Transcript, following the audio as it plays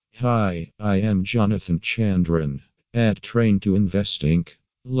Hi, I am Jonathan Chandran at Train to Invest Inc.,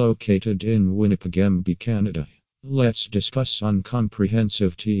 located in Winnipeg, MB, Canada. Let's discuss on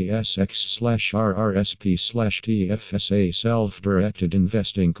comprehensive TSX/RRSP/TFSA self-directed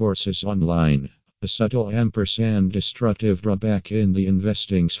investing courses online. A subtle ampersand destructive drawback in the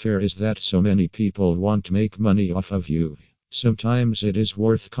investing sphere is that so many people want to make money off of you. Sometimes it is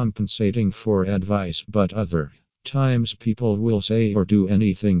worth compensating for advice, but other times people will say or do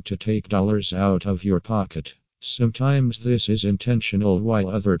anything to take dollars out of your pocket. Sometimes this is intentional, while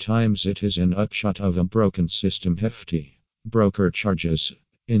other times it is an upshot of a broken system. Hefty broker charges.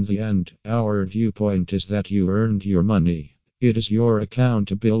 In the end, our viewpoint is that you earned your money. It is your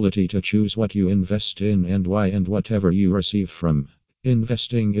accountability to choose what you invest in and why, and whatever you receive from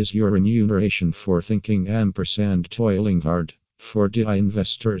investing is your remuneration for thinking ampersand toiling hard. For DI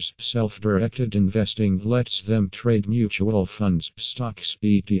investors, self-directed investing lets them trade mutual funds, stocks,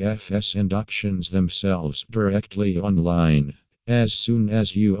 ETFs, and options themselves directly online. As soon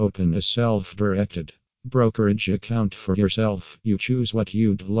as you open a self-directed brokerage account for yourself, you choose what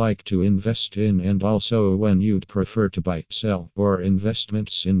you'd like to invest in and also when you'd prefer to buy, sell, or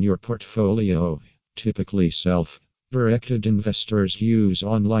investments in your portfolio. Typically self-directed investors use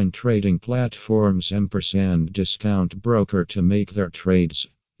online trading platforms ampersand discount broker to make their trades.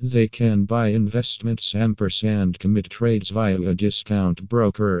 They can buy investments ampersand commit trades via a discount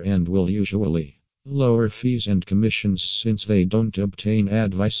broker and will usually lower fees and commissions since they don't obtain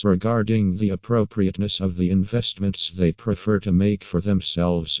advice regarding the appropriateness of the investments they prefer to make for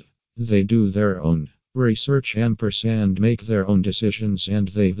themselves. They do their own research ampersand make their own decisions, and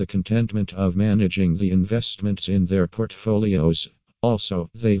they've the contentment of managing the investments in their portfolios. Also,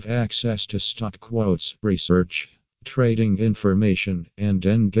 they've access to stock quotes, research, trading information, and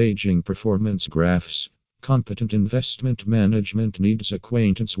engaging performance graphs. Competent investment management needs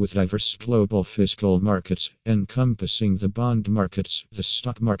acquaintance with diverse global fiscal markets, encompassing the bond markets, the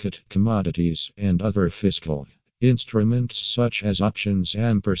stock market, commodities, and other fiscal instruments such as options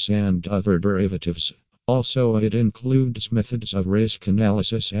ampersand other derivatives. Also, it includes methods of risk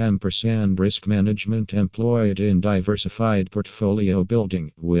analysis ampersand risk management employed in diversified portfolio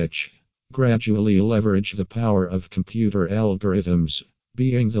building, which gradually leverage the power of computer algorithms.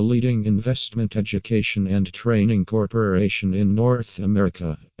 Being the leading investment education and training corporation in North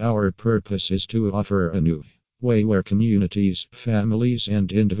America, our purpose is to offer a new way where communities, families,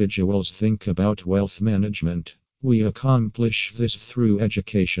 and individuals think about wealth management. We accomplish this through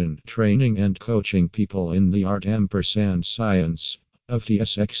education, training, and coaching people in the art ampersand science of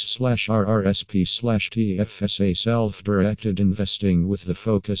TSX/RRSP/TFSA self-directed investing with the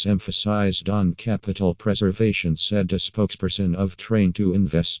focus emphasized on capital preservation, said a spokesperson of Train to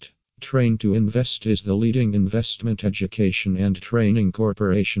Invest. Train to Invest is the leading investment education and training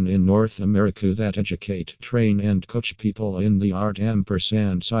corporation in North America that educate, train, and coach people in the art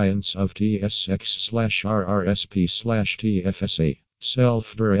ampersand science of TSX/RRSP/TFSA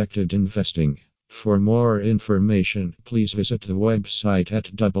self-directed investing. For more information, please visit the website at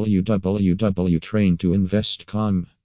www.traintoinvest.com.